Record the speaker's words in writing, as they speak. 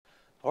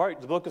All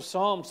right, the book of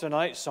Psalms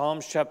tonight,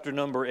 Psalms chapter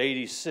number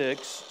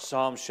 86,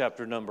 Psalms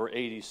chapter number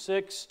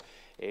 86,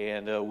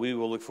 and we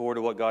will look forward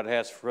to what God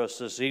has for us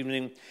this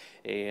evening,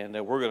 and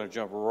we're going to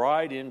jump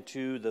right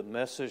into the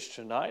message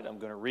tonight. I'm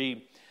going to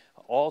read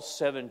all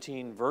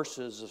 17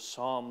 verses of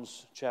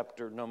Psalms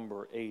chapter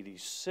number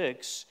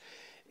 86,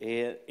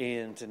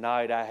 and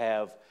tonight I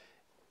have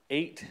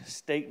 8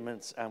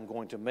 statements I'm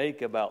going to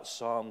make about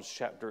Psalms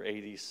chapter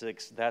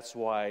 86. That's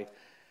why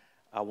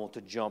I want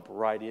to jump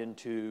right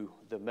into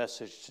the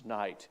message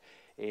tonight.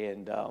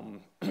 And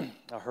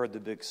I heard the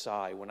big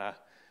sigh when I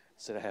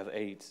said I have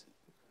 8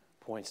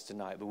 points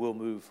tonight, but we'll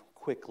move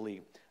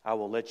quickly. I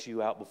will let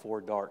you out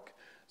before dark.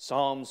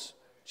 Psalms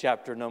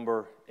chapter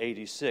number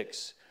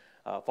 86.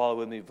 Follow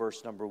with me,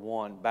 verse number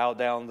 1. Bow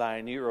down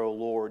thine ear, O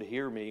Lord,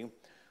 hear me,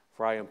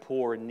 for I am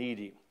poor and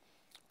needy.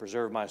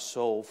 Preserve my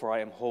soul, for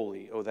I am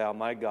holy. O thou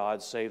my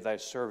God, save thy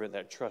servant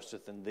that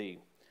trusteth in thee.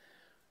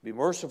 Be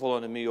merciful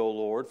unto me, O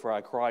Lord, for I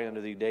cry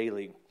unto thee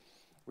daily.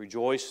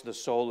 Rejoice the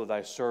soul of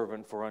thy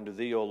servant, for unto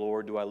thee, O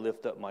Lord, do I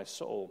lift up my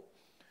soul.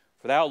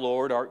 For thou,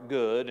 Lord, art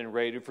good and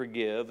ready to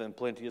forgive, and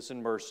plenteous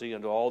in mercy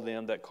unto all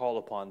them that call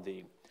upon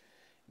thee.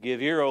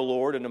 Give ear, O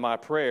Lord, unto my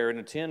prayer, and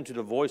attend to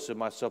the voice of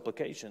my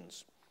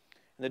supplications.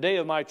 In the day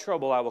of my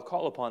trouble I will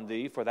call upon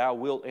thee, for thou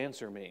wilt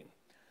answer me.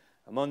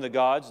 Among the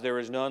gods there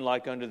is none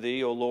like unto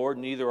thee, O Lord,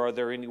 neither are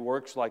there any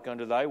works like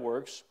unto thy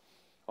works.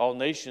 All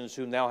nations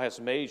whom thou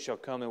hast made shall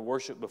come and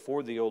worship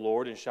before thee, O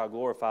Lord, and shall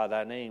glorify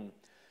thy name.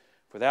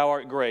 For thou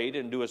art great,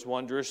 and doest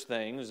wondrous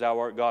things. Thou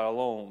art God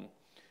alone.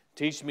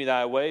 Teach me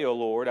thy way, O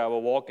Lord. I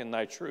will walk in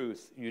thy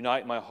truth.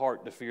 Unite my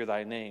heart to fear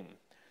thy name.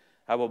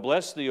 I will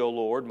bless thee, O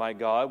Lord, my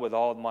God, with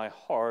all my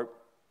heart,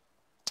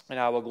 and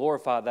I will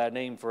glorify thy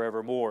name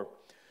forevermore.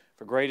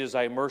 For great is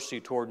thy mercy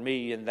toward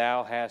me, and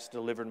thou hast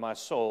delivered my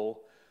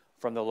soul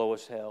from the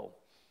lowest hell.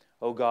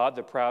 O God,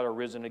 the proud are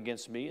risen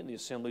against me, and the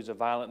assemblies of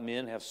violent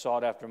men have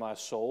sought after my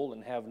soul,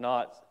 and have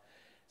not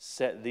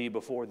set thee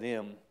before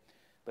them.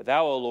 But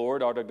thou, O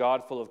Lord, art a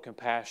God full of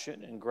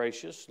compassion and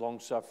gracious,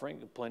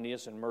 long-suffering,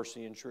 plenteous in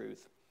mercy and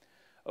truth.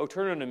 O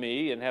turn unto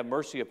me, and have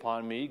mercy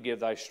upon me. Give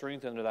thy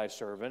strength unto thy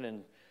servant,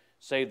 and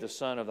save the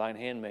son of thine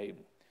handmaid.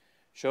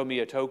 Show me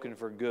a token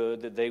for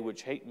good, that they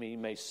which hate me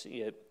may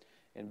see it,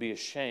 and be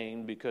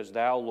ashamed, because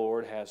thou,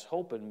 Lord, hast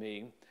hope in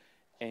me,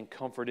 and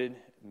comforted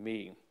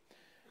me.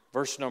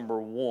 Verse number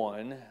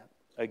 1,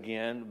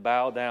 again,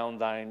 bow down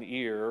thine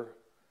ear.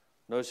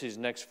 Notice these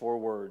next 4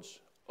 words.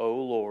 O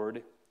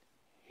Lord,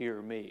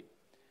 hear me.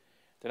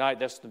 Tonight,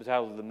 that's the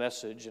title of the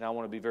message, and I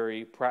want to be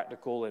very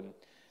practical, and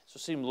so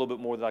it seems a little bit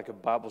more like a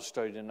Bible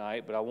study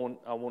tonight, but I want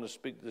to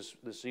speak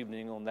this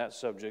evening on that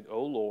subject.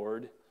 O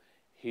Lord,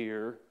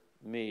 hear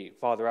me.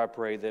 Father, I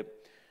pray that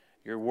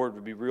your word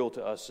would be real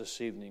to us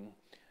this evening.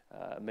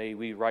 May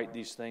we write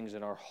these things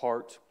in our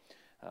heart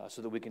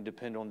so that we can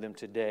depend on them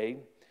today.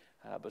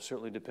 But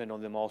certainly depend on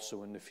them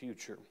also in the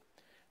future.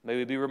 May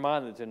we be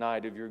reminded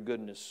tonight of your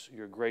goodness,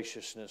 your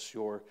graciousness,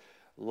 your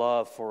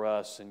love for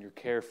us, and your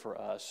care for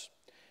us.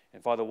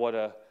 And Father, what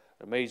an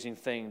amazing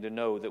thing to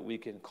know that we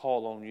can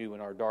call on you in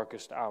our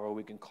darkest hour.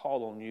 We can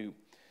call on you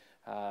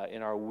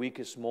in our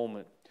weakest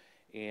moment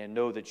and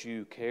know that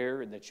you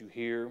care and that you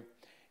hear.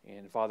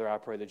 And Father, I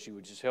pray that you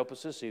would just help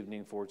us this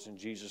evening, for it's in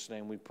Jesus'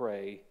 name we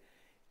pray.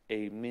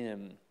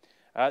 Amen.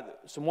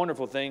 Some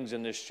wonderful things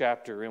in this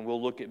chapter, and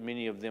we'll look at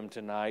many of them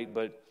tonight.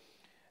 But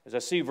as I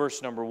see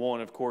verse number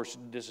 1, of course,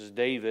 this is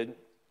David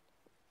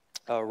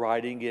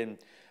writing,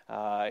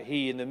 and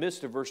he, in the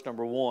midst of verse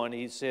number 1,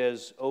 he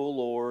says, O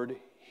Lord,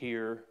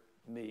 hear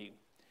me.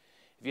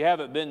 If you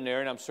haven't been there,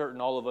 and I'm certain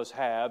all of us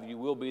have, you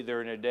will be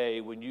there in a day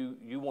when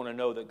you want to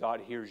know that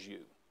God hears you.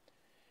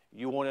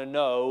 You want to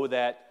know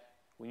that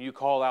when you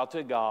call out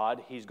to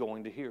God, He's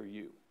going to hear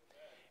you.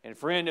 And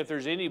friend, if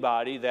there's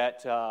anybody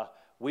that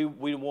we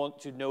want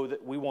to know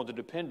that we want to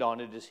depend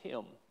on, it is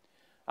Him.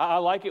 I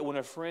like it when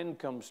a friend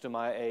comes to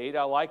my aid.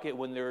 I like it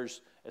when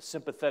there's a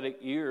sympathetic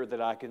ear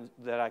that I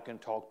can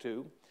talk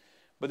to.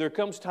 But there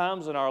comes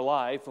times in our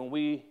life when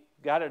we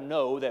got to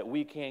know that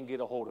we can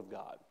get a hold of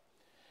God,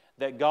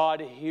 that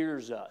God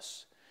hears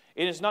us.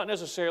 And it's not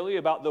necessarily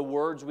about the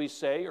words we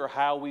say or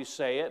how we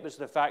say it, but it's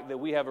the fact that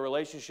we have a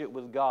relationship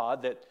with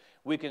God, that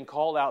we can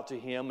call out to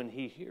Him and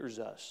He hears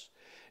us.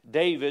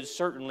 David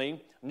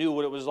certainly knew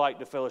what it was like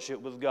to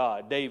fellowship with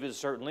God. David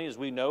certainly, as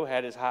we know,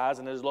 had his highs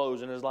and his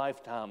lows in his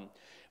lifetime.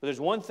 But there's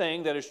one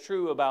thing that is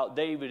true about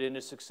David in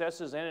his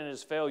successes and in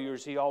his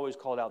failures. He always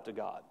called out to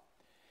God.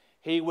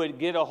 He would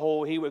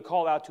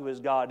call out to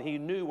his God. He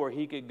knew where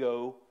he could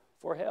go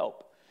for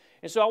help.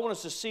 And so I want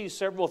us to see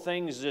several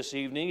things this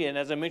evening, and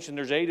as I mentioned,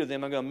 there's 8 of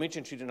them I'm going to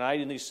mention to you tonight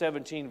in these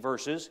 17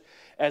 verses,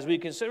 as we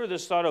consider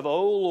this thought of,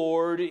 O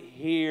Lord,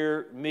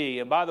 hear me.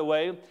 And by the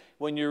way,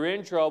 when you're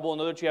in trouble,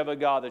 know that you have a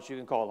God that you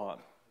can call on.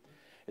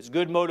 It's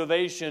good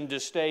motivation to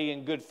stay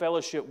in good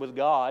fellowship with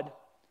God,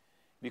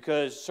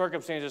 because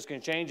circumstances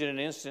can change in an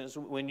instant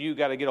when you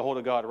got to get a hold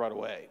of God right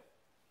away.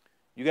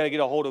 You got to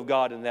get a hold of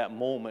God in that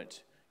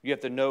moment. You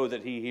have to know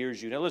that He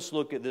hears you. Now let's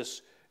look at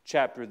this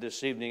chapter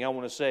this evening. I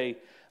want to say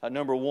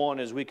number one,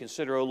 as we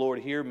consider, "O Lord,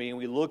 hear me," and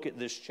we look at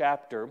this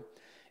chapter,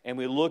 and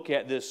we look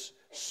at this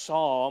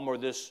psalm or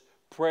this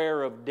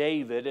prayer of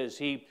David as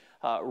he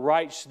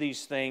writes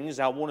these things,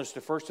 I want us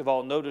to first of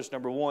all notice,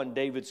 number one,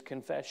 David's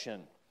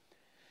confession.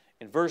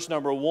 In verse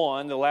number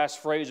 1, the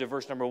last phrase of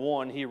verse number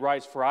 1, he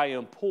writes, "For I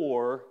am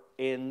poor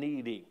and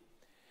needy."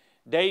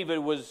 David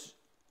was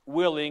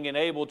willing and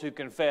able to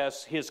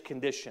confess his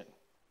condition.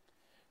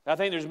 I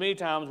think there's many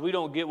times we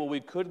don't get what we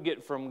could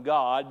get from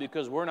God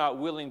because we're not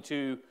willing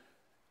to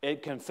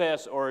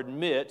confess or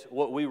admit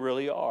what we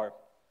really are.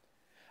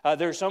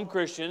 There's some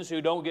Christians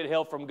who don't get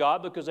help from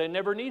God because they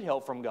never need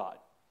help from God.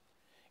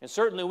 And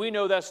certainly we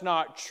know that's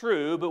not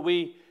true, but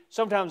we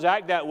sometimes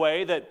act that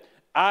way, that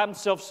I'm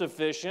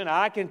self-sufficient,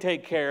 I can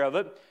take care of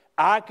it,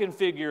 I can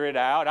figure it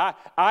out,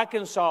 I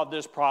can solve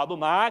this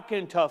problem, I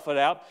can tough it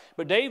out.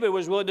 But David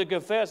was willing to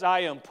confess, "I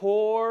am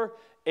poor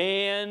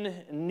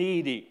and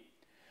needy."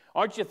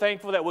 Aren't you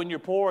thankful that when you're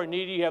poor and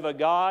needy, you have a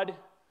God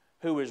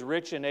who is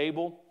rich and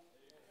able?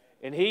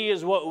 And He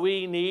is what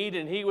we need,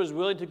 and He was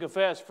willing to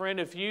confess. Friend,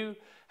 if you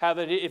have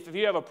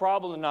a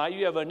problem tonight,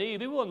 you have a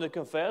need, be willing to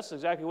confess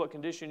exactly what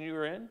condition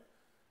you're in.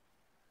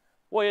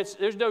 Well,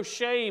 there's no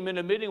shame in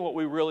admitting what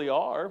we really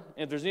are.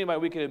 And if there's anybody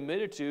we can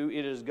admit it to,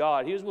 it is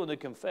God. He was willing to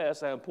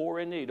confess, "I am poor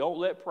and needy." Don't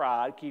let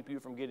pride keep you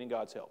from getting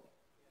God's help.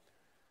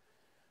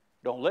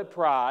 Don't let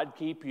pride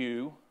keep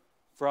you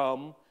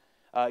from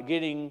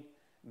getting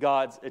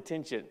God's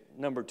attention.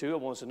 Number two, I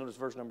want us to notice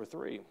verse number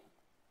 3.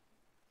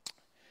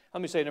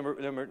 Let me say let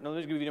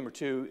me give you number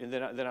 2, and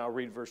then I'll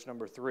read verse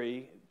number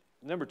 3.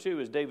 Number 2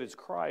 is David's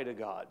cry to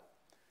God.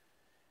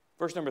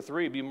 Verse number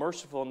 3, "Be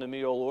merciful unto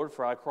me, O Lord,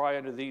 for I cry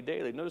unto thee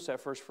daily." Notice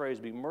that first phrase,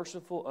 "Be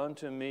merciful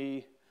unto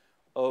me,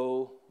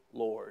 O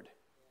Lord."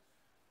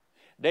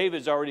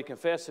 David's already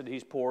confessed that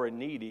he's poor and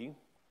needy.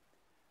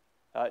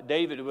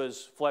 David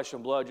was flesh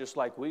and blood just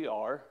like we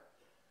are.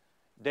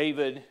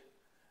 David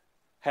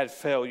had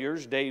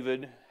failures.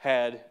 David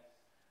had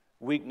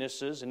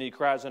weaknesses, and he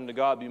cries unto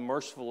God, "Be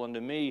merciful unto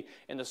me."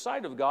 In the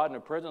sight of God, in the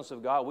presence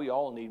of God, we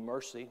all need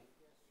mercy.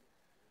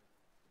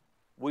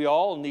 We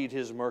all need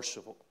His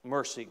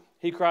mercy.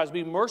 He cries,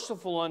 "Be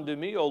merciful unto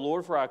me, O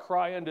Lord, for I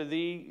cry unto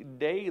thee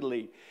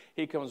daily."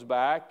 He comes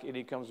back, and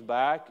he comes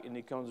back, and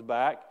he comes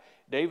back.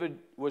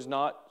 David was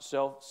not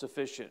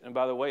self-sufficient. And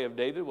by the way, if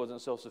David wasn't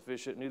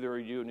self-sufficient, neither are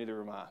you,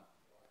 neither am I.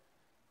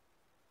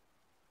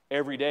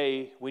 Every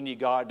day, we need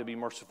God to be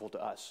merciful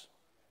to us.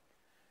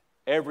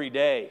 Every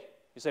day.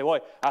 You say,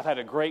 "Well, I've had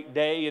a great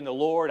day in the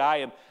Lord.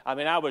 I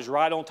was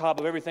right on top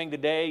of everything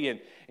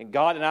today, and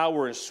God and I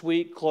were in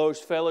sweet,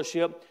 close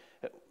fellowship."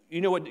 You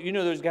know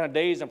those kind of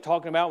days I'm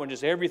talking about when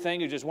just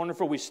everything is just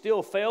wonderful. We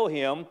still fail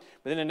Him,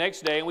 but then the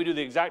next day we do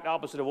the exact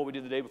opposite of what we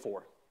did the day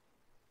before.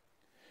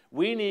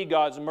 We need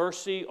God's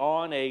mercy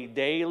on a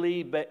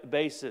daily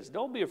basis.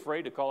 Don't be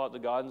afraid to call out to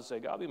God and say,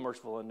 "God, be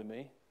merciful unto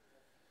me."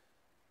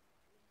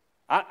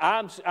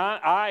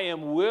 I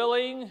am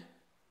willing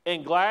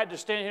and glad to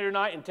stand here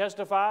tonight and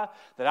testify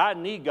that I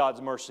need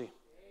God's mercy.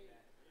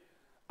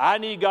 I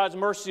need God's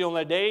mercy on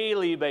a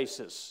daily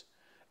basis.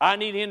 I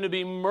need Him to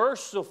be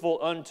merciful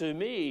unto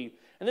me.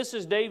 And this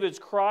is David's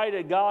cry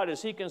to God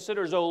as he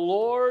considers, "O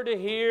Lord,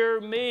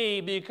 hear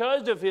me,"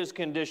 because of his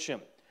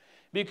condition,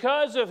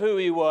 because of who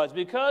he was,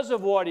 because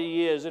of what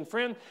he is. And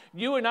friend,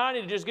 you and I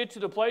need to just get to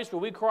the place where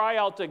we cry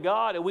out to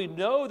God and we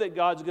know that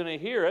God's going to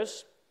hear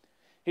us.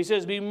 He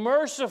says, "Be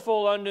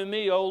merciful unto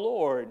me, O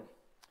Lord."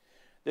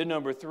 Then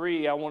number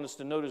 3, I want us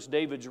to notice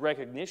David's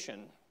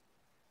recognition.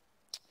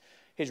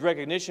 His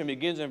recognition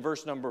begins in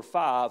verse number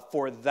 5.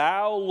 "For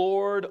thou,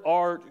 Lord,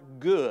 art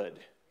good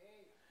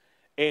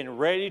and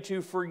ready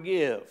to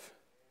forgive,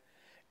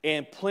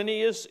 and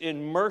plenteous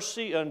in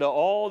mercy unto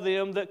all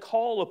them that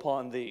call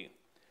upon thee.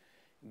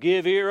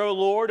 Give ear, O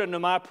Lord, unto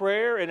my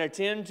prayer, and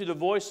attend to the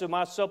voice of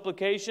my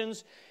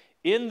supplications.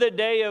 In the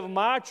day of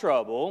my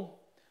trouble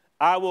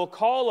I will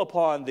call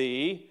upon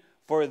thee,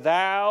 for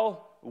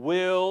thou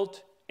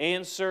wilt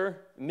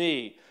answer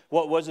me."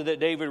 What was it that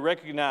David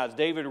recognized?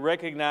 David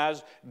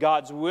recognized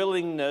God's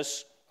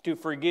willingness to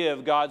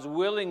forgive, God's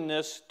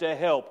willingness to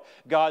help,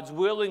 God's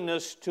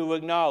willingness to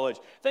acknowledge.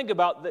 Think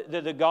about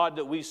the God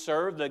that we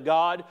serve, the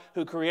God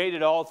who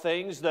created all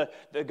things, the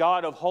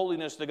God of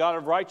holiness, the God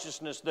of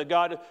righteousness, the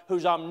God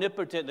who's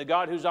omnipotent, the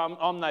God who's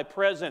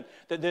omnipresent,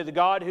 the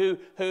God who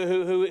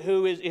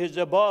is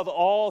above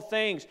all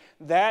things.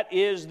 That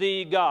is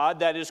the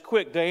God that is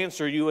quick to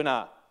answer you and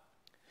I.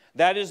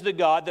 That is the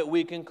God that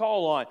we can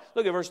call on.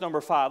 Look at verse number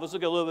 5. Let's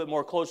look a little bit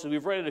more closely.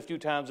 We've read it a few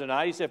times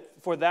tonight. He said,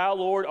 "For thou,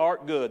 Lord,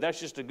 art good."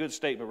 That's just a good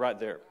statement right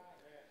there.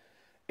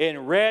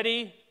 "And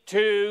ready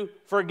to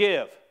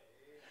forgive."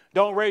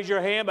 Don't raise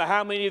your hand, but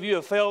how many of you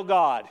have failed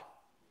God?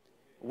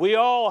 We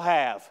all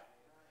have.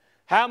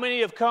 How many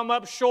have come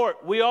up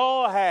short? We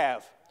all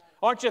have.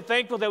 Aren't you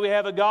thankful that we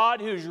have a God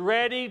who's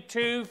ready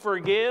to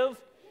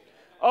forgive?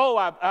 Oh,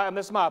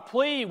 that's my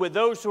plea with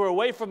those who are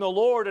away from the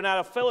Lord and out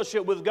of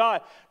fellowship with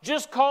God.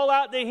 Just call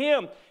out to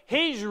Him.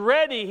 He's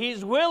ready.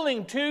 He's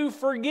willing to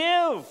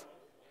forgive.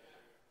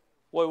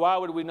 Boy, why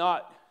would we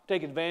not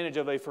take advantage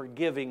of a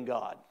forgiving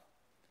God?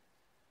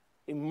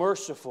 a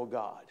merciful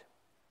God.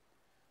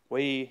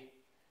 Where He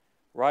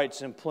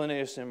writes, in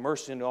plenteous and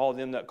mercy unto all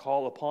them that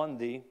call upon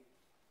Thee.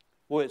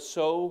 Well, it's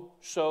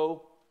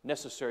so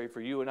necessary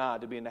for you and I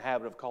to be in the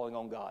habit of calling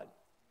on God.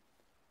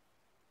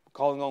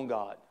 Calling on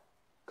God.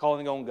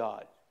 Calling on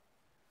God.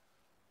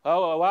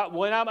 Oh,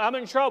 when I'm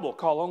in trouble,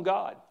 call on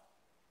God.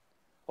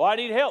 Well, I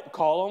need help,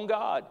 call on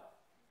God.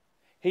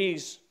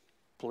 He's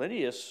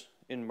plenteous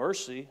in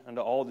mercy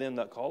unto all them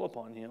that call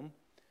upon Him.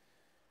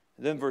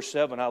 Then verse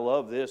 7, I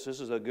love this.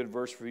 This is a good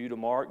verse for you to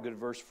mark, good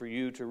verse for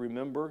you to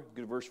remember,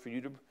 good verse for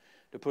you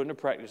to put into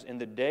practice. In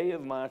the day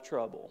of my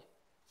trouble,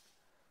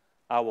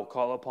 I will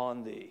call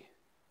upon Thee,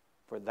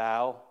 for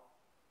Thou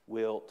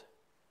wilt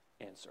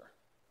answer.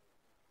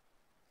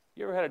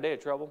 You ever had a day of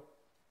trouble?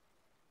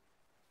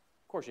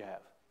 Of course you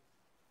have.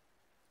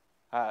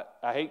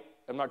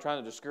 I'm not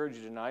trying to discourage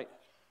you tonight,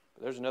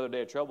 but there's another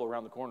day of trouble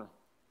around the corner.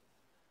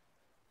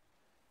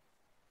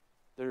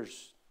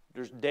 There's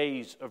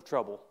days of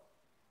trouble.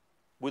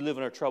 We live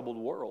in a troubled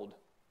world.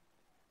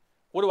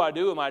 What do I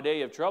do in my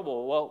day of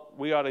trouble? Well,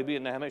 we ought to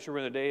make sure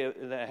we're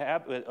in the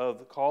habit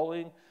of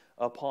calling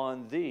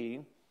upon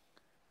Thee.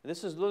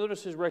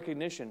 Notice His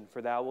recognition,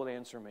 for Thou wilt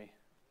answer me.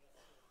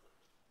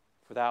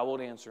 For Thou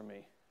wilt answer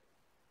me.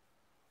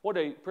 What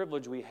a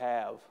privilege we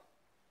have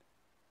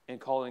in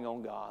calling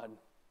on God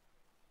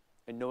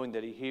and knowing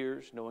that He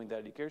hears, knowing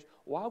that He cares.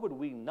 Why would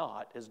we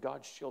not, as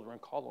God's children,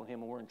 call on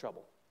Him when we're in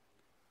trouble?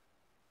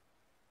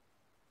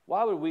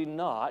 Why would we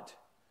not?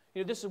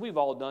 We've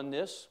all done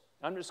this.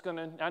 I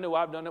know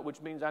I've done it,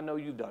 which means I know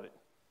you've done it.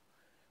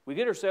 We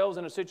get ourselves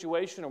in a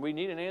situation or we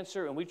need an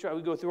answer, and we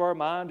go through our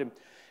mind and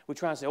we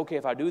try and say, okay,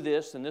 if I do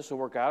this, then this will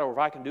work out, or if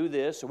I can do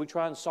this, or we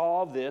try and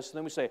solve this, and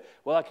then we say,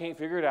 well, I can't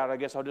figure it out, I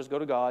guess I'll just go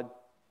to God.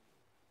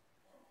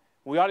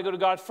 We ought to go to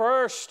God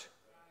first.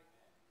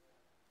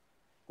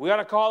 We ought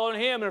to call on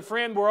Him. And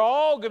friend, we're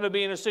all going to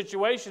be in a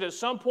situation at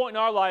some point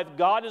in our life,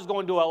 God is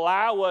going to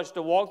allow us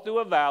to walk through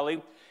a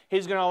valley.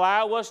 He's going to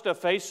allow us to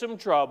face some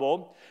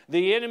trouble.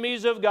 The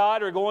enemies of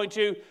God are going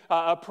to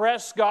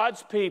oppress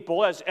God's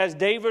people, as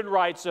David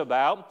writes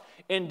about.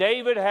 And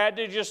David had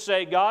to just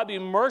say, God, be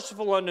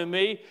merciful unto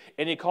me.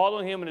 And he called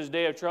on Him in his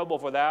day of trouble,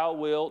 for Thou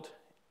wilt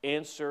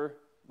answer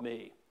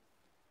me.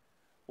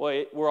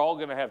 Well, we're all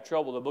going to have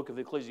trouble. The book of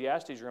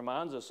Ecclesiastes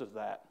reminds us of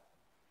that.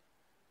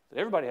 That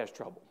everybody has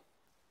trouble.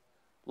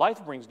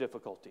 Life brings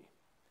difficulty.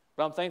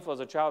 But I'm thankful as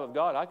a child of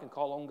God, I can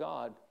call on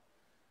God,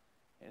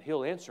 and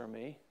He'll answer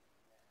me.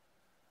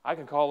 I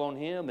can call on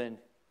Him, and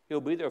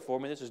He'll be there for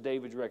me. This is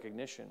David's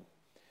recognition.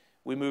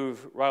 We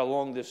move right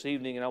along this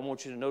evening, and I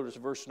want you to notice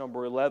verse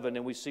number 11,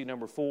 and we see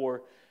number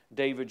 4,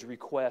 David's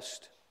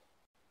request.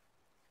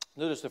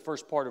 Notice the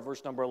first part of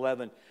verse number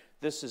 11.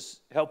 This is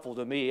helpful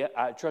to me.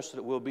 I trust that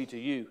it will be to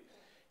you.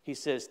 He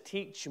says,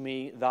 teach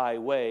me Thy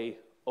way,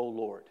 O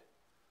Lord.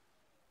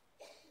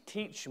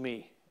 Teach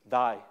me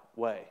Thy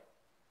way.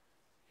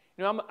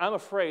 I'm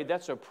afraid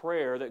that's a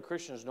prayer that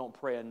Christians don't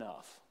pray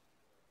enough.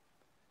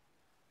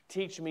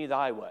 Teach me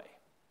Thy way.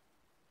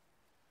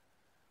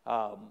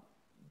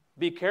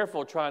 Be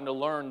careful trying to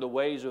learn the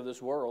ways of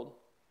this world.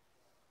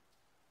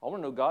 I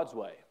want to know God's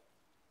way.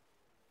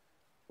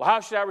 Well, how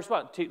should I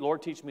respond?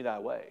 Lord, teach me Thy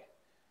way.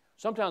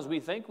 Sometimes we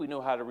think we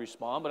know how to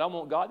respond, but I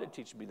want God to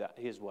teach me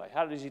His way.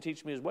 How does He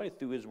teach me His way?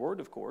 Through His Word,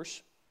 of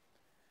course.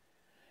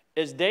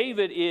 As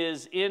David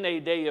is in a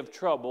day of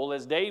trouble,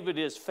 as David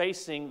is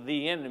facing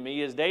the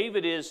enemy, as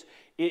David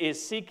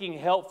is seeking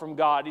help from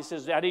God, he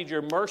says, I need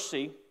Your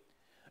mercy.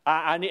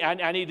 I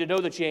need to know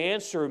that You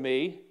answer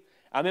me.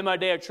 I'm in my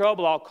day of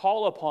trouble. I'll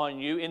call upon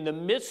You. In the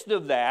midst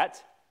of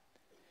that,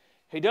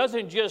 he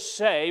doesn't just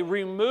say,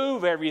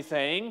 remove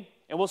everything.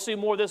 And we'll see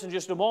more of this in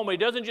just a moment.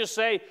 He doesn't just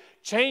say,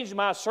 change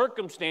my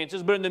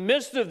circumstances. But in the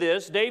midst of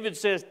this, David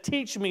says,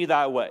 teach me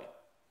Thy way.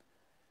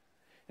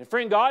 And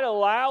friend, God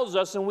allows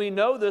us, and we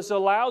know this,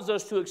 allows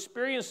us to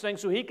experience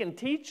things so He can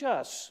teach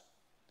us.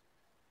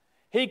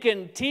 He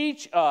can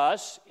teach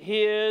us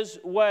His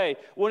way.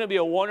 Wouldn't it be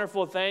a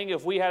wonderful thing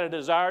if we had a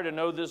desire to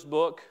know this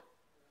book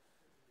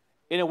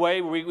in a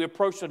way where we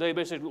approach the day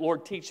and say,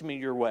 Lord, teach me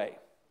Your way.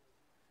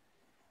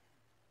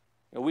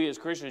 And we as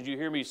Christians, you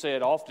hear me say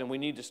it often, we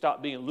need to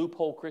stop being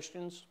loophole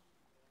Christians.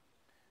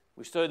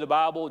 We study the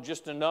Bible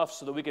just enough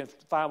so that we can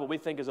find what we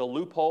think is a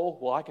loophole.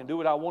 Well, I can do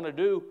what I want to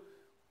do.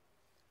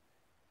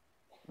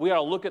 We ought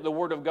to look at the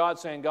Word of God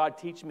saying, God,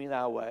 teach me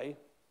Thy way.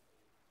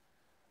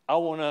 I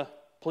want to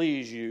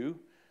please You.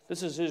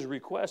 This is his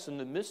request in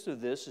the midst of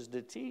this, is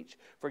to teach,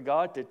 for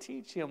God to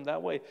teach him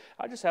that way.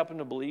 I just happen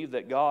to believe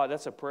that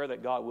that's a prayer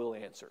that God will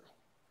answer.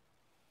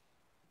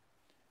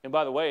 And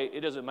by the way,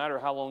 it doesn't matter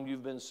how long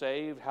you've been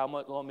saved, how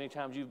many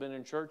times you've been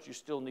in church,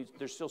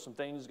 there's still some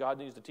things God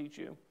needs to teach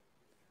you.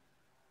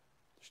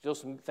 There's still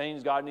some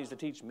things God needs to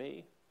teach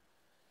me.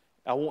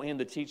 I want him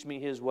to teach me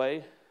his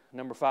way.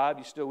 Number 5,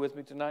 you still with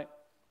me tonight?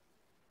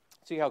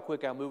 See how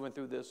quick I'm moving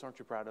through this? Aren't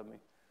you proud of me?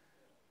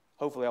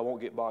 Hopefully I won't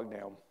get bogged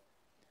down.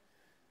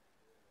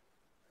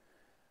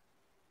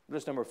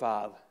 Verse number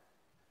 5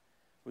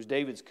 was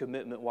David's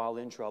commitment while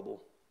in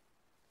trouble.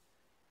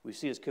 We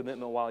see his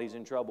commitment while he's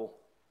in trouble.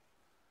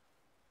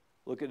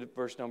 Look at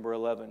verse number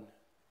 11.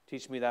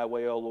 Teach me thy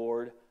way, O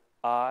Lord.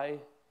 I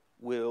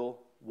will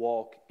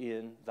walk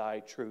in thy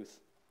truth.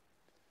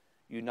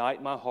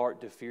 Unite my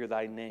heart to fear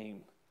thy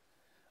name.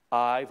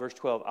 Verse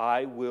 12,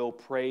 I will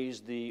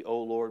praise thee,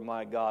 O Lord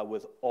my God,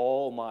 with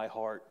all my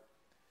heart,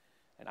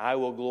 and I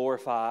will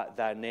glorify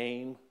thy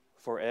name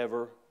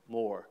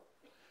forevermore.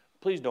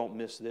 Please don't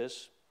miss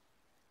this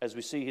as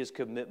we see his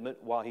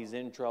commitment while he's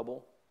in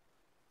trouble.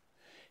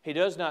 He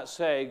does not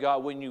say,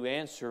 God, when you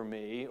answer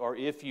me, or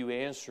if you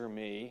answer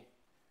me,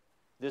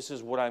 this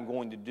is what I'm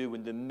going to do.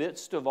 In the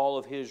midst of all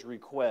of his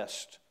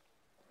request,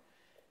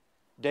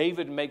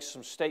 David makes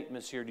some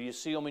statements here. Do you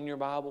see them in your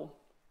Bible?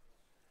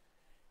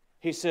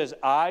 He says,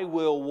 I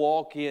will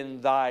walk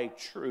in thy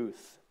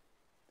truth.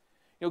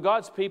 You know,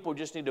 God's people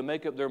just need to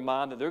make up their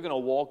mind that they're going to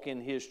walk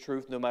in his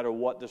truth no matter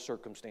what the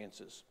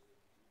circumstances.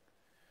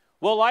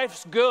 Well,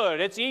 life's good.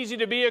 It's easy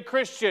to be a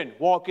Christian.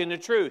 Walk in the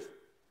truth.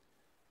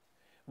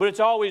 But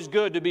it's always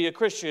good to be a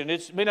Christian.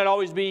 It may not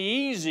always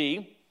be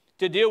easy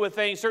to deal with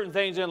certain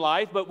things in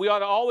life, but we ought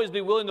to always be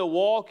willing to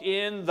walk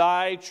in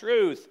thy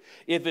truth.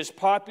 If it's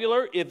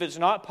popular, if it's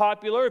not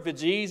popular, if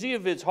it's easy,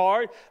 if it's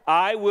hard,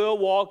 I will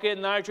walk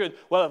in thy truth.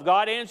 Well, if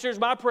God answers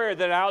my prayer,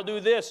 then I'll do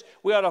this.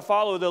 We ought to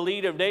follow the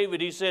lead of David.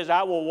 He says,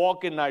 I will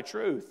walk in thy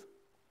truth.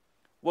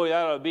 Well,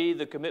 that ought to be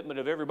the commitment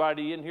of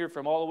everybody in here,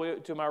 from all the way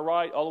to my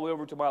right, all the way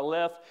over to my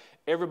left,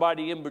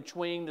 everybody in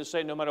between, to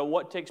say no matter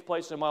what takes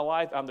place in my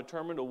life, I'm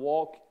determined to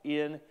walk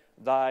in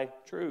thy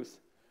truth.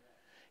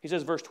 He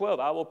says, verse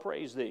 12, I will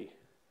praise thee.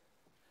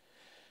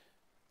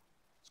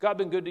 Has God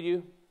been good to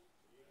you?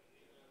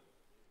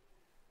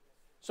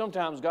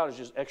 Sometimes God is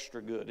just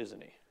extra good,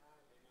 isn't he?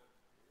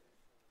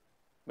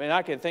 Man,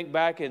 I can think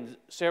back in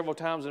several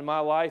times in my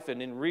life,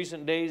 and in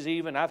recent days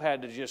even, I've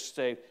had to just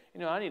say,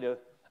 you know, I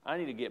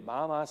need to get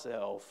by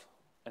myself,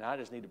 and I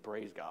just need to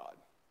praise God.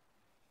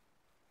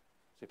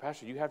 Say,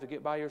 Pastor, you have to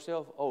get by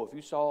yourself? Oh, if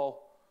you saw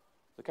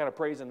the kind of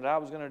praising that I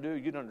was going to do,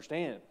 you'd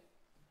understand.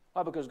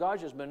 Why? Because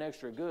God's just been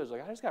extra good. It's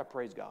like, I just got to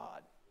praise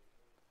God.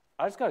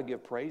 I just got to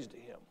give praise to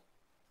him.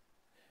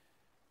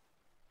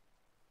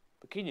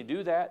 But can you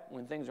do that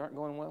when things aren't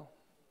going well?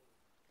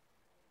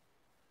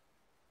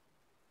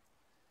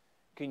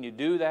 Can you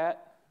do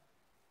that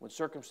when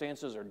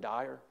circumstances are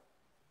dire?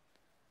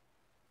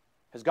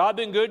 Has God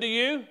been good to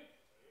you?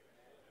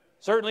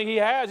 Certainly he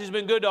has. He's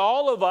been good to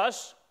all of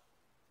us.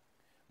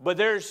 But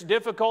there's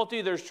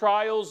difficulty, there's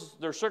trials,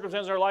 there's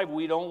circumstances in our life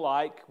we don't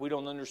like, we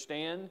don't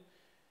understand.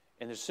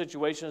 And there's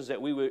situations that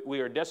we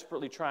are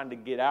desperately trying to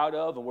get out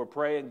of, and we're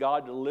praying,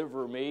 God,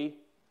 deliver me.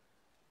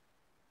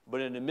 But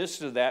in the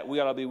midst of that,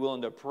 we ought to be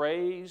willing to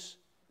praise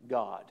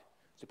God.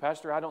 Say,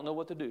 Pastor, I don't know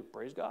what to do.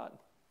 Praise God.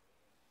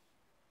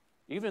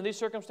 Even in these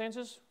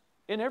circumstances,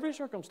 in every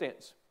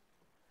circumstance.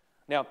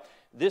 Now,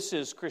 this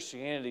is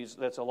Christianity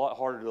that's a lot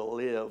harder to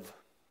live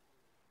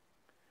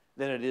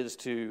than it is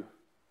to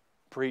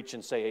preach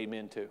and say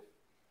amen to.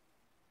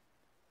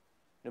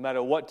 No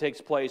matter what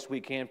takes place, we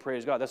can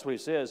praise God. That's what he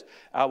says.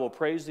 I will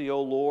praise thee,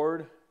 O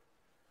Lord,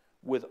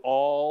 with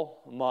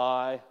all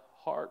my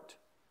heart.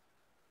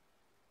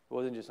 It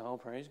wasn't just, oh,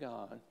 praise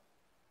God.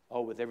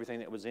 Oh, with everything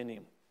that was in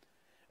him.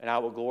 And I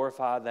will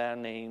glorify thy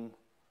name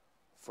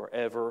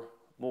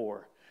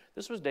forevermore.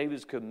 This was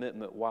David's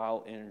commitment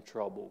while in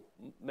trouble.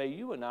 May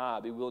you and I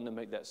be willing to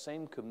make that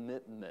same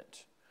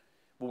commitment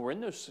when we're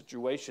in those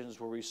situations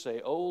where we say,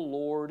 oh,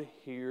 Lord,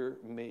 hear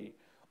me.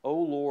 Oh,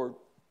 Lord,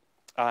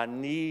 I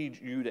need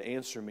you to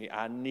answer me.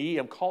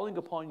 I'm calling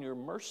upon your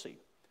mercy.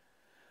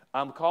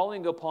 I'm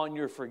calling upon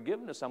your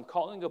forgiveness. I'm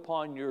calling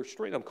upon your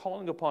strength. I'm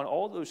calling upon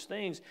all those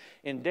things.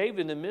 And David,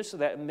 in the midst of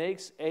that,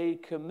 makes a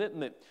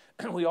commitment.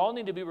 We all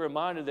need to be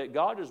reminded that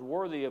God is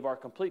worthy of our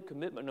complete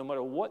commitment no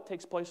matter what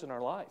takes place in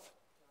our life.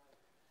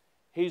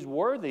 He's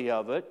worthy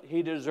of it.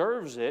 He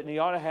deserves it. And he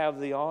ought to have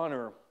the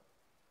honor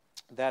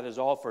that is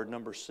offered.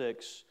 Number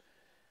 6,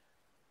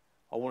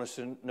 I want us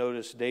to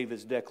notice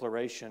David's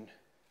declaration.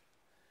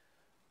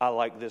 I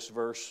like this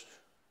verse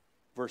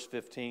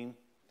 15.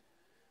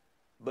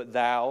 But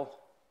thou,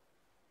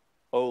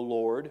 O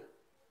Lord.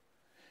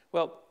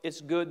 Well,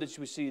 it's good that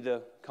we see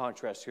the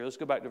contrast here. Let's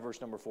go back to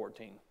verse number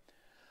 14.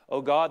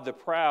 O God, the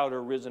proud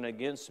are risen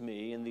against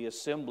me, and the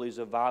assemblies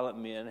of violent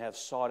men have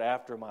sought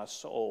after my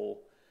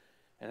soul,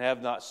 and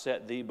have not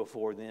set thee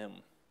before them.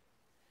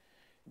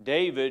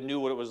 David knew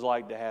what it was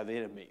like to have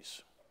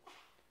enemies.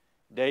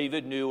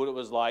 David knew what it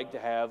was like to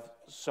have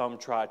some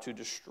try to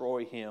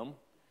destroy him.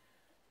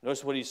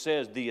 Notice what he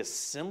says, the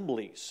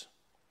assemblies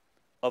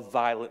of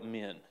violent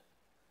men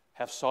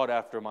have sought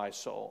after my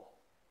soul.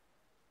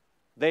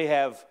 They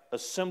have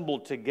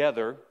assembled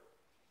together,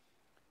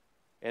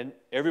 and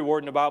every word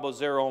in the Bible is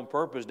there on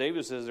purpose.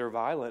 David says they're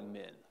violent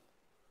men.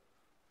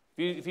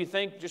 If you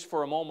think just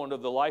for a moment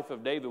of the life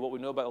of David, what we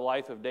know about the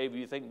life of David,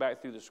 you think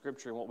back through the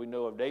Scripture and what we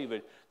know of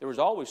David, there was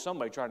always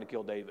somebody trying to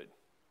kill David.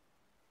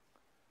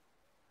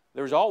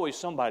 There was always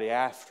somebody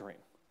after him.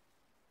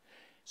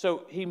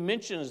 So he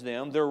mentions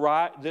them.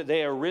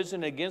 They are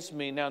risen against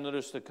me. Now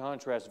notice the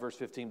contrast, verse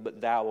 15.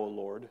 But thou, O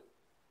Lord,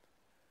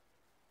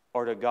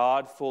 art a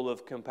God full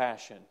of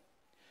compassion,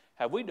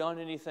 Have we done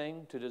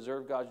anything to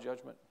deserve God's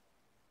judgment?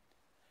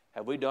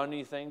 Have we done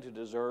anything to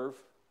deserve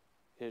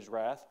His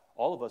wrath?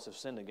 All of us have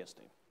sinned against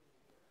Him.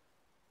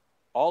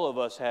 All of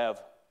us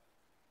have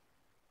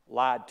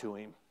lied to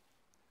Him.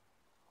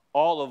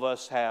 All of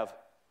us have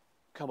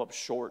come up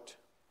short.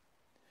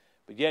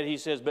 But yet He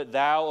says, but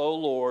Thou, O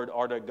Lord,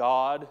 art a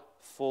God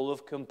full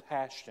of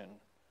compassion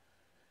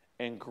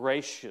and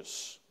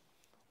gracious,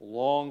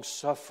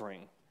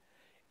 long-suffering,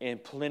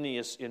 and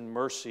plenteous in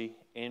mercy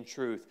and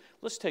truth.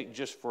 Let's take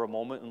just for a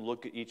moment and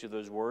look at each of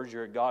those words.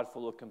 You're a God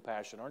full of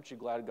compassion. Aren't you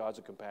glad God's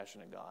a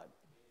compassionate God?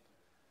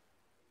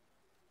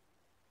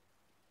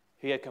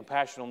 He had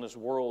compassion on this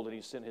world, and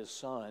He sent His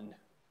Son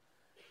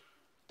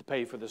to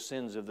pay for the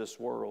sins of this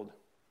world.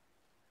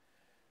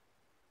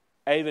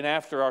 Even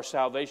after our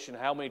salvation,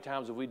 how many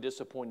times have we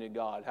disappointed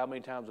God? How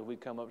many times have we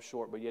come up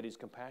short, but yet He's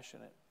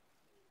compassionate?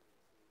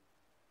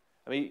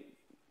 I mean,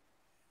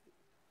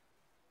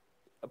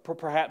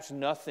 perhaps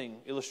nothing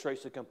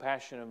illustrates the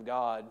compassion of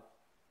God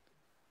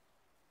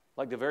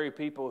like the very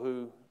people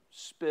who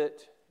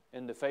spit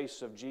in the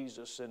face of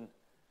Jesus and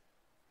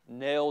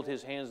nailed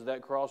His hands to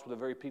that cross were the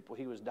very people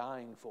He was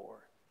dying for.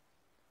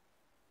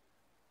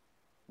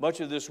 Much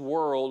of this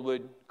world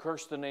would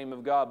curse the name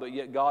of God, but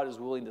yet God is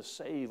willing to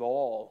save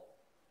all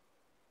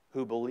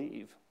who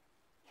believe.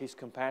 He's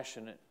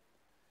compassionate.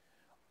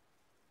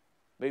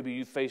 Maybe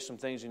you face some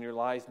things in your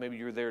life, maybe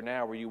you're there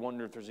now where you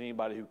wonder if there's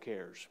anybody who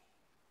cares.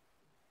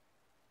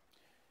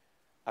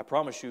 I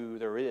promise you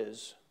there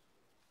is.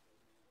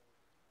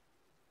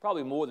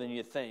 Probably more than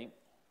you think.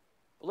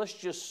 But let's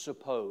just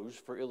suppose,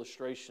 for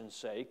illustration's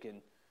sake,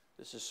 and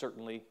this is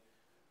certainly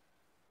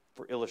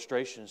for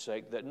illustration's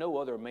sake, that no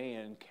other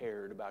man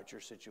cared about your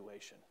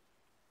situation.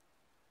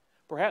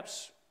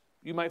 Perhaps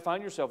you might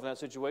find yourself in that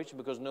situation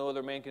because no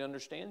other man can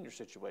understand your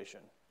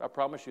situation. I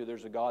promise you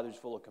there's a God who's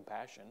full of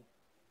compassion,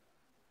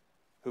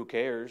 who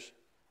cares.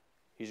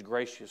 He's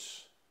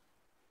gracious.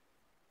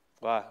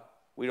 Why?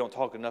 We don't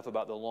talk enough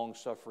about the long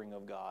suffering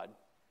of God.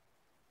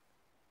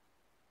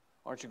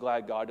 Aren't you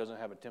glad God doesn't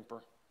have a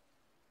temper?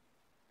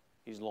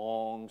 He's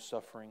long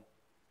suffering.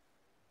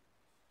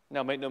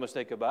 Now, make no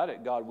mistake about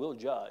it, God will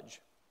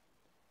judge.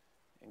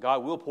 And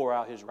God will pour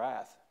out His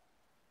wrath.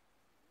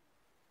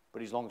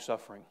 But He's long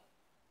suffering.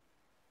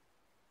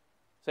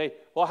 Say,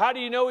 well, how do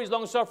you know He's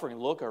long suffering?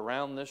 Look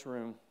around this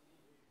room.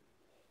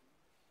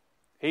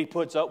 He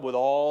puts up with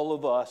all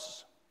of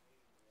us.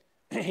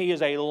 He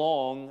is a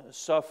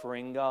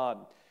long-suffering God,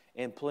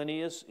 and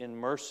plenteous in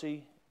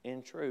mercy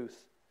and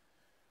truth.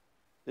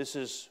 This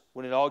is,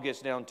 when it all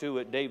gets down to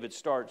it, David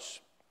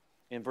starts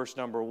in verse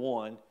number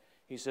 1.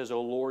 He says,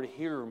 O Lord,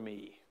 hear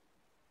me.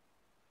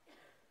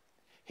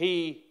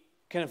 He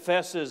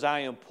confesses, I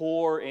am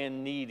poor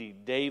and needy.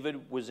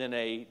 David was in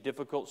a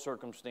difficult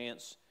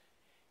circumstance.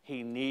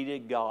 He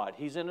needed God.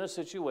 He's in a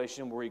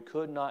situation where he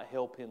could not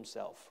help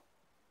himself.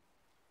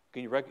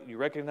 Can you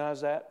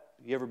recognize that?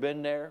 You ever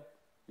been there?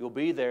 You'll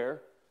be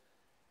there.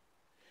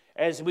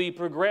 As we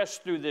progress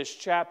through this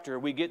chapter,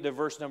 we get to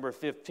verse number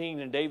 15,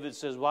 and David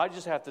says, well, I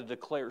just have to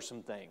declare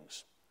some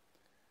things.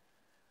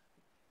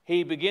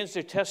 He begins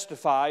to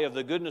testify of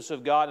the goodness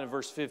of God in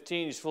verse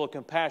 15. He's full of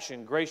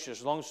compassion,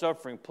 gracious,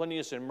 long-suffering,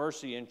 plenteous in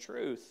mercy and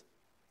truth.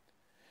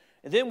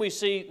 And then we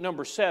see,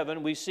 number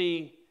 7, we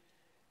see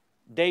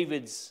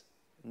David's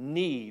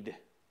need.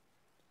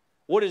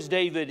 What does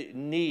David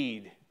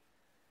need?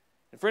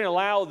 And friend,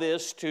 allow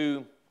this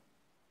to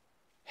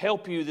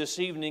help you this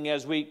evening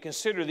as we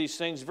consider these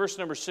things. Verse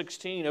number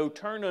 16, O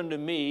turn unto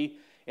me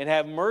and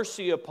have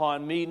mercy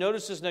upon me.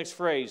 Notice this next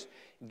phrase,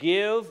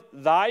 give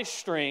thy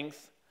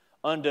strength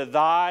unto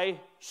thy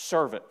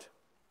servant.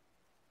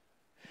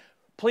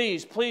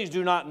 Please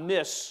do not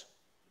miss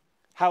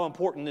how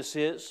important this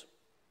is.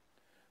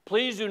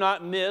 Please do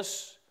not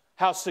miss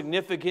how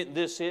significant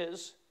this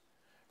is.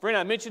 Friend,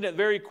 I mentioned it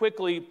very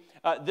quickly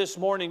this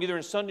morning, either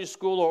in Sunday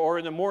school or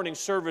in the morning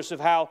service, of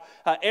how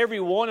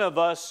every one of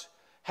us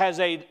has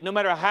no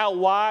matter how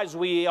wise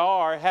we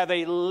are, have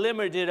a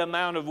limited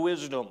amount of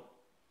wisdom.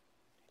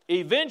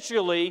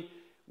 Eventually,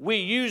 we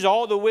use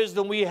all the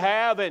wisdom we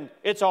have, and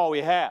it's all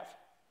we have.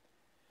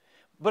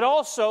 But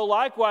also,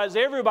 likewise,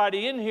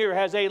 everybody in here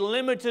has a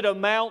limited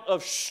amount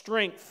of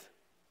strength.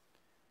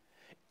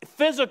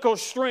 Physical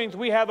strength,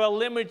 we have a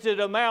limited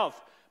amount.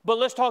 But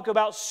let's talk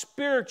about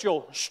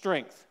spiritual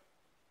strength.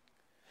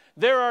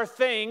 There are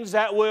things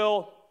that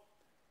will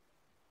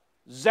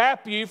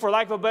zap you, for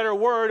lack of a better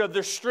word, of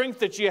the strength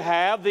that you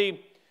have, the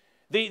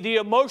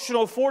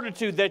emotional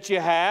fortitude that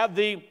you have,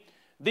 the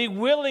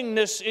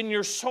willingness in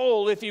your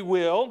soul, if you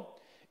will,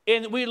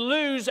 and we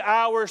lose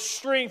our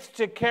strength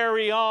to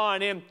carry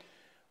on. And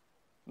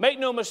make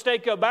no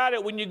mistake about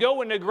it, when you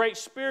go into a great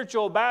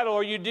spiritual battle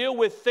or you deal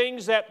with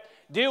things that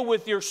deal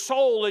with your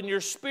soul and your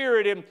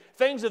spirit and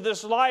things of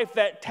this life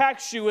that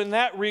tax you in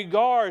that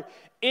regard,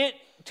 it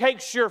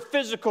takes your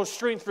physical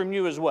strength from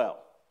you as well.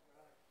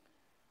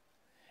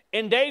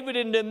 And David,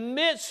 in the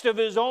midst of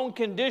his own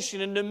condition,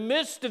 in the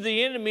midst of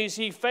the enemies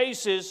he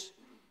faces,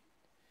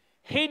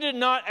 he did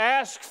not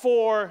ask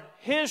for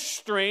his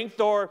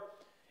strength or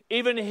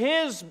even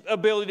his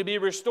ability to be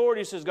restored,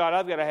 he says, God,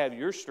 I've got to have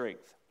your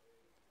strength.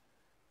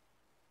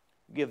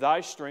 Give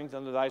thy strength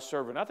unto thy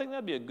servant. I think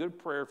that'd be a good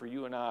prayer for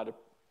you and I to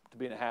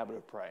be in the habit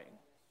of praying.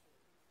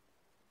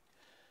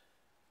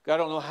 God, I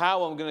don't know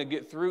how I'm going to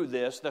get through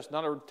this. That's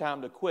not a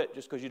time to quit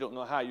just because you don't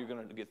know how you're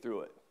going to get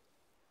through it.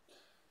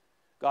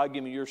 God,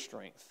 give me your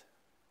strength.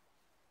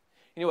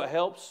 You know what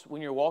helps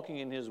when you're walking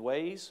in his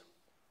ways?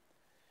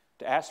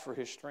 To ask for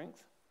his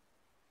strength.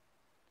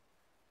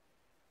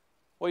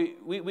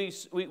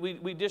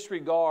 We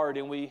disregard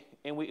and we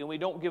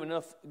don't give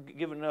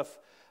enough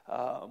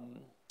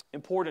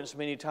importance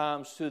many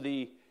times to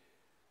the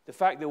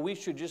fact that we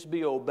should just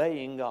be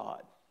obeying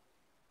God.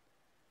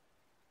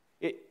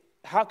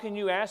 How can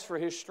you ask for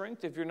his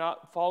strength if you're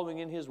not following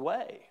in his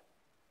way?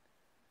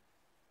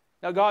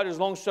 Now, God is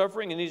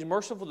long-suffering and he's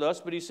merciful to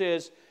us, but he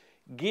says,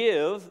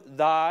 give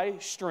thy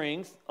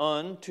strength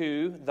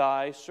unto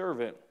thy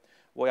servant.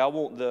 Well, I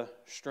want the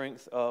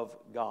strength of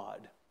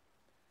God.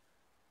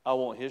 I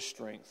want his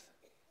strength.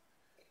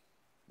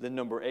 Then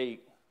number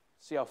 8.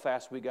 See how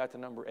fast we got to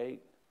number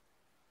 8?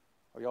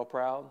 Are y'all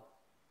proud?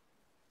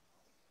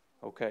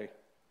 Okay.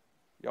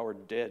 Y'all are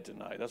dead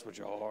tonight. That's what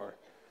y'all are.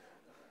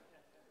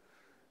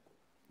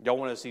 Y'all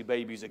want to see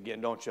babies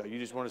again, don't you? You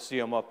just want to see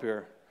them up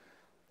here.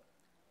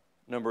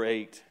 Number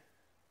 8.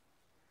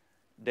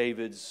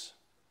 David's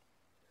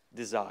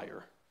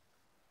desire.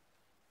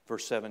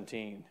 Verse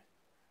 17.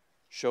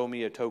 Show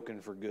me a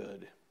token for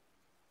good,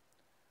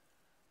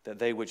 that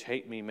they which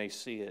hate me may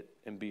see it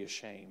and be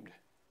ashamed.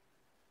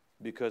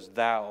 Because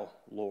thou,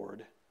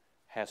 Lord,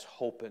 hast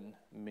holpen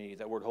me.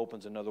 That word holpen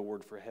is another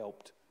word for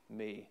helped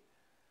me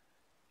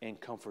and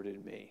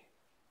comforted me.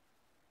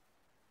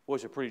 Well,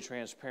 it's a pretty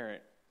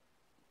transparent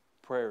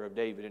prayer of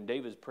David, and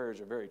David's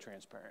prayers are very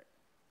transparent.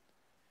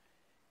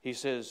 He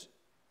says,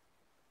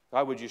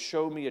 God, would you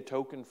show me a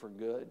token for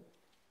good?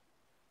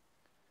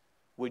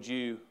 Would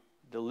you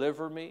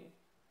deliver me?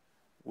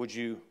 Would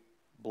you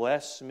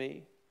bless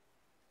me?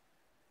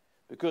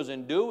 Because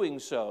in doing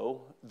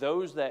so,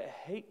 those that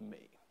hate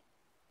me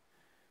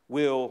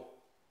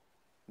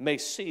may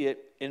see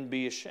it and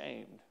be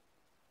ashamed.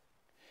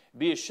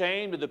 Be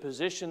ashamed of the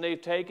position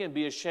they've taken.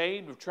 Be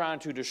ashamed of trying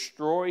to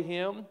destroy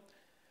him.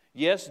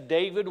 Yes,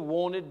 David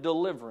wanted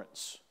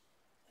deliverance.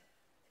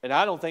 And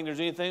I don't think there's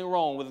anything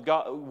wrong with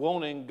God,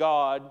 wanting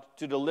God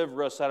to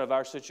deliver us out of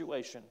our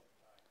situation.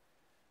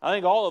 I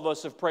think all of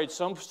us have prayed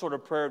some sort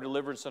of prayer of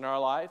deliverance in our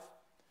life.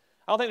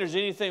 I don't think there's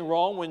anything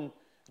wrong when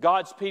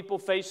God's people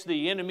face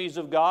the enemies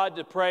of God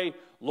to pray,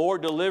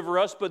 Lord, deliver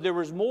us. But there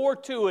was more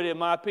to it, in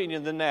my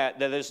opinion, than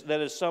that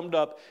is summed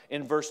up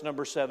in verse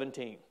number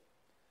 17.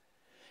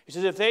 He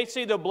says, if they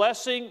see the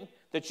blessing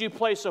that you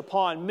place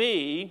upon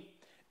me,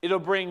 it'll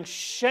bring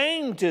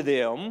shame to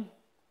them,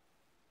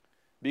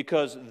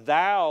 because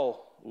thou,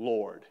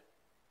 Lord,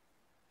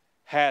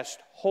 hast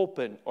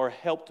holpen or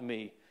helped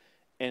me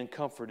and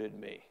comforted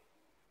me.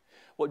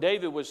 What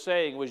David was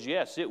saying was,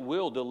 yes, it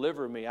will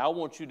deliver me. I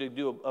want you to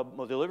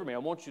deliver me. I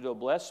want you to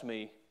bless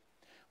me.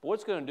 But what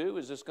it's going to do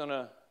is it's going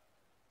to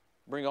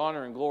bring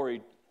honor and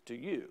glory to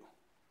you.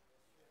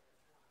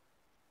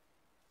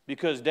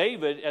 Because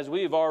David, as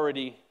we have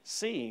already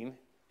seen,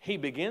 he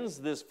begins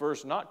this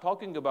verse not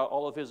talking about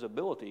all of his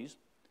abilities,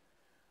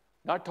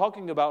 not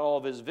talking about all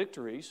of his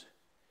victories.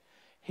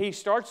 He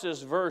starts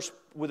this verse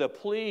with a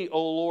plea,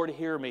 O Lord,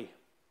 hear me.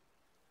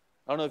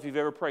 I don't know if you've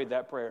ever prayed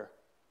that prayer.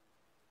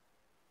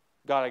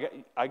 God,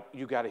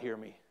 you got to hear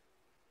me.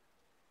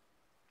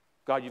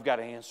 God, you've got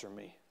to answer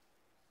me.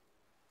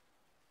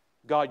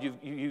 God,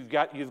 you've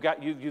got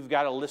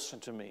to listen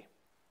to me.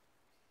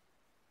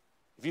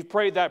 If you've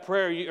prayed that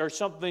prayer or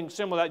something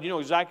similar to that, you know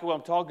exactly what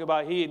I'm talking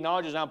about. He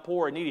acknowledges I'm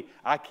poor and needy.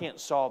 I can't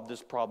solve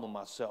this problem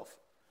myself.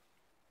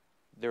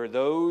 There are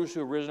those who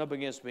have risen up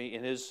against me,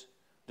 and his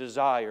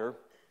desire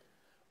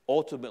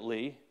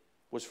ultimately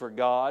was for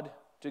God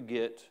to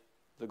get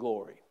the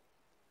glory.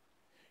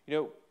 You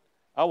know,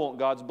 I want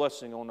God's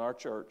blessing on our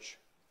church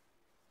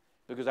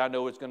because I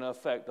know it's going to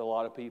affect a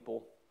lot of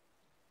people.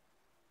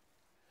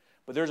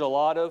 But there's a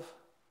lot of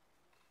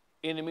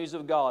enemies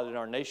of God in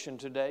our nation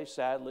today,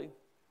 sadly.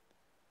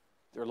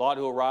 There are a lot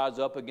who will rise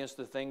up against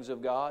the things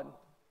of God.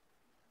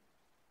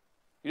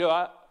 You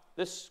know,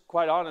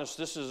 quite honest,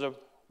 this is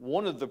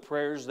one of the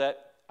prayers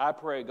that I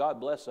pray, God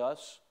bless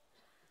us,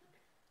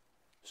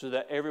 so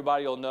that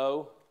everybody will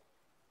know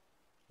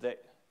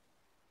that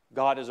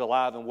God is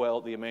alive and well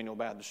at the Emmanuel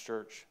Baptist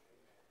Church.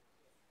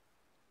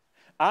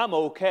 I'm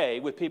okay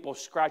with people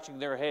scratching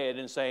their head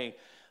and saying,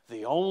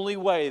 the only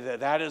way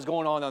that is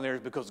going on down there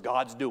is because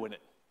God's doing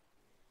it.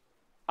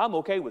 I'm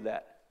okay with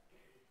that.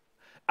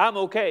 I'm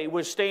okay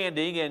with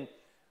standing, and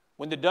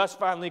when the dust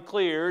finally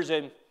clears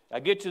and I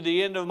get to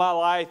the end of my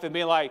life and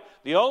being like,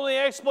 the only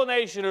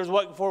explanation is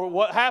for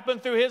what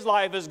happened through his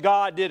life is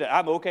God did it.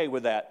 I'm okay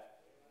with that.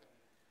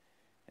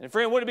 And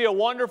friend, wouldn't it be a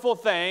wonderful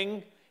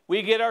thing?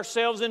 We get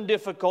ourselves in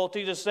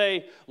difficulty to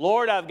say,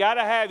 Lord, I've got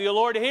to have you.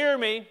 Lord, hear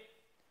me.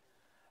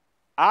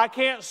 I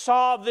can't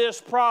solve this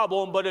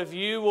problem, but if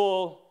you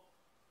will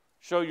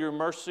show your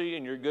mercy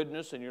and your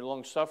goodness and your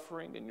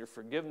long-suffering and your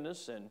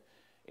forgiveness and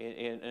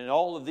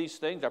all of these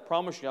things. I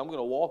promise you I'm going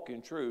to walk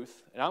in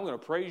truth, and I'm going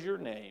to praise your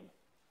name.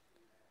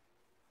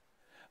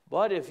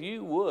 But if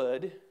you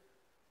would,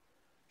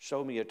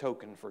 show me a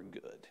token for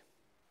good.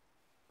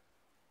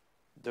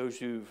 Those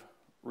who've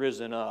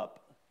risen up,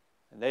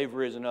 and they've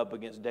risen up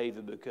against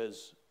David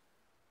because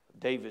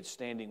David's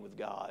standing with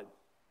God.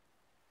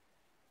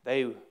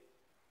 They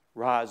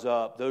rise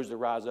up. Those that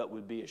rise up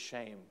would be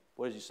ashamed.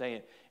 What is he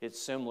saying? It's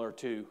similar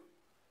to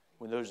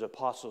when those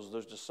apostles,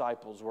 those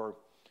disciples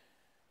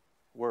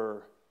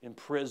were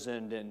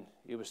imprisoned, and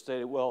it was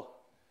stated, well,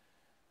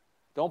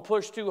 don't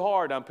push too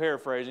hard, I'm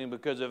paraphrasing,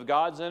 because if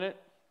God's in it,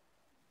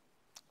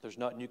 there's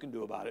nothing you can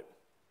do about it.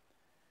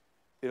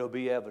 It'll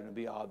be evident, it'll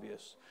be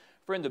obvious.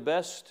 Friend, the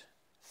best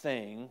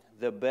thing,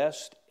 the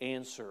best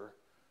answer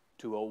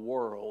to a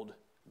world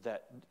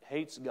that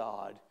hates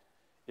God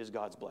is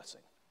God's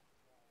blessing.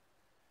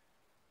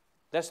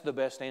 That's the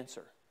best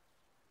answer.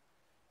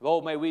 Oh,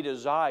 may we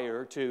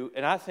desire to,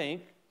 and I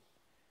think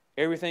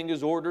everything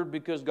is ordered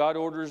because God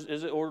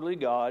is an orderly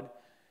God.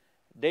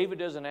 David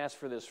doesn't ask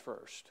for this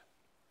first.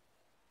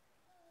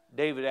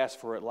 David asked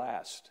for it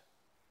last.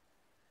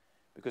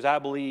 Because I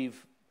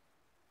believe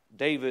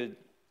David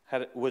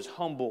was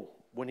humble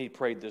when he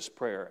prayed this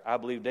prayer. I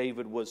believe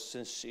David was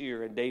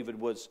sincere, and David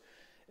was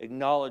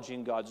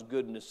acknowledging God's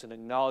goodness and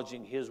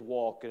acknowledging his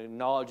walk and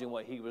acknowledging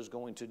what he was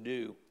going to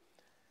do.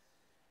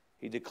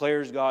 He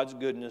declares God's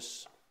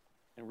goodness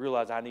and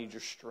realizes, I need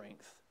your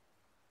strength.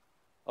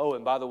 Oh,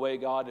 and by the way,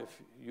 God,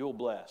 if you'll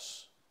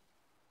bless,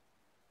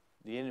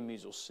 the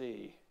enemies will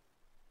see,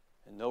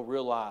 and they'll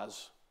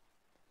realize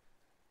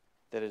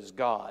that it is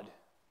God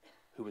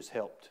who has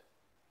helped.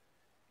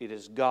 It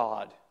is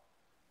God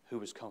who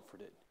has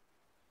comforted.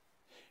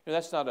 You know,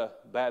 that's not a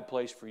bad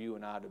place for you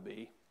and I to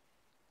be.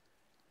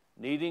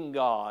 Needing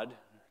God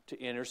to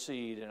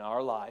intercede in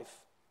our life,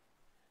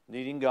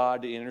 needing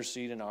God to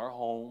intercede in our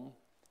home,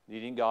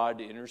 needing God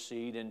to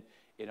intercede in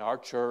our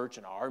church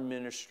and our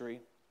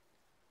ministry.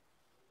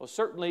 Well,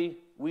 certainly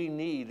we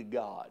need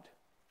God.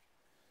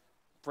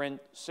 Friend,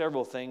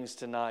 several things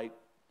tonight.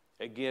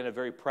 Again, a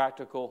very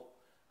practical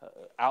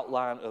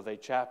outline of a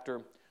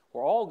chapter.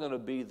 We're all going to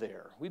be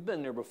there. We've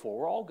been there before.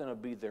 We're all going to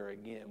be there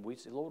again. We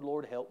say, Lord,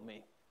 Lord, help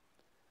me.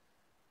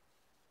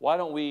 Why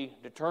don't we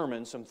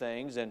determine some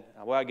things? And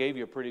well, I gave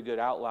you a pretty good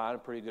outline, a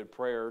pretty good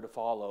prayer to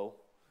follow.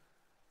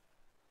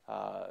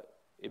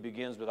 It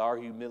begins with our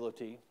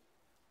humility,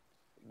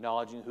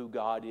 acknowledging who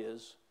God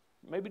is.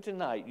 Maybe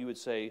tonight you would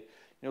say,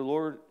 you know,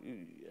 Lord,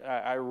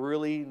 I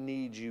really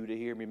need you to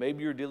hear me.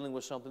 Maybe you're dealing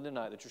with something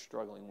tonight that you're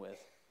struggling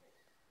with.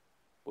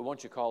 But why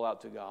don't you call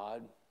out to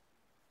God?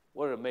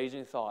 What an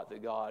amazing thought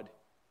that God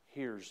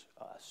hears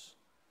us.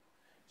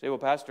 You say, well,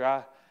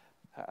 Pastor,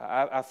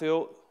 I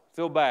feel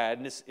bad,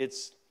 and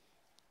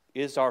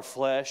it's our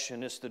flesh,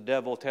 and it's the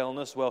devil telling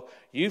us, well,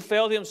 you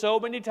failed him so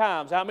many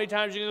times. How many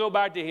times are you going to go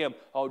back to him?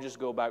 Oh, just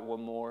go back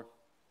one more.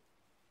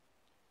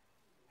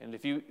 And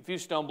if you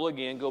stumble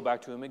again, go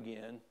back to him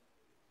again.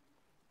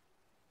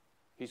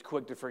 He's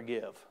quick to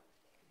forgive.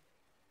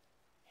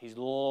 He's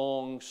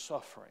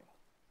long-suffering.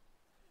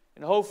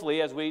 And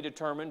hopefully, as we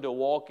determine to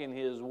walk in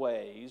his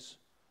ways,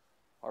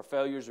 our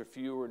failures are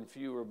fewer and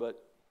fewer,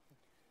 but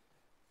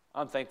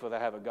I'm thankful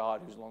that I have a God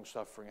who's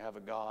long-suffering. I have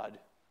a God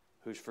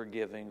who's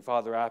forgiving.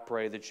 Father, I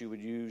pray that you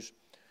would use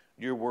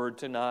your word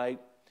tonight